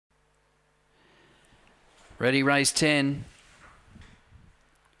Ready, race 10.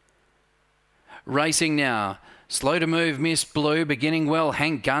 Racing now. Slow to move, Miss Blue, beginning well.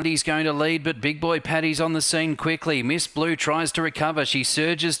 Hank Gundy's going to lead, but Big Boy Paddy's on the scene quickly. Miss Blue tries to recover. She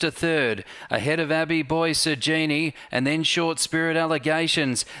surges to third. Ahead of Abbey Boy Sir Genie, and then Short Spirit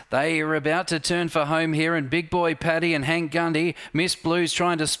Allegations. They are about to turn for home here, and Big Boy Paddy and Hank Gundy. Miss Blue's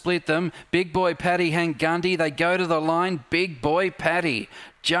trying to split them. Big Boy Paddy, Hank Gundy. They go to the line. Big Boy Paddy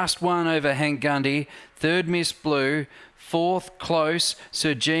just one over Hank Gundy. Third, Miss Blue. Fourth, close,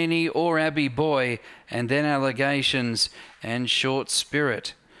 Sir Genie or Abbey Boy, and then Allegations and Short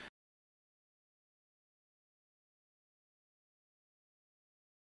Spirit.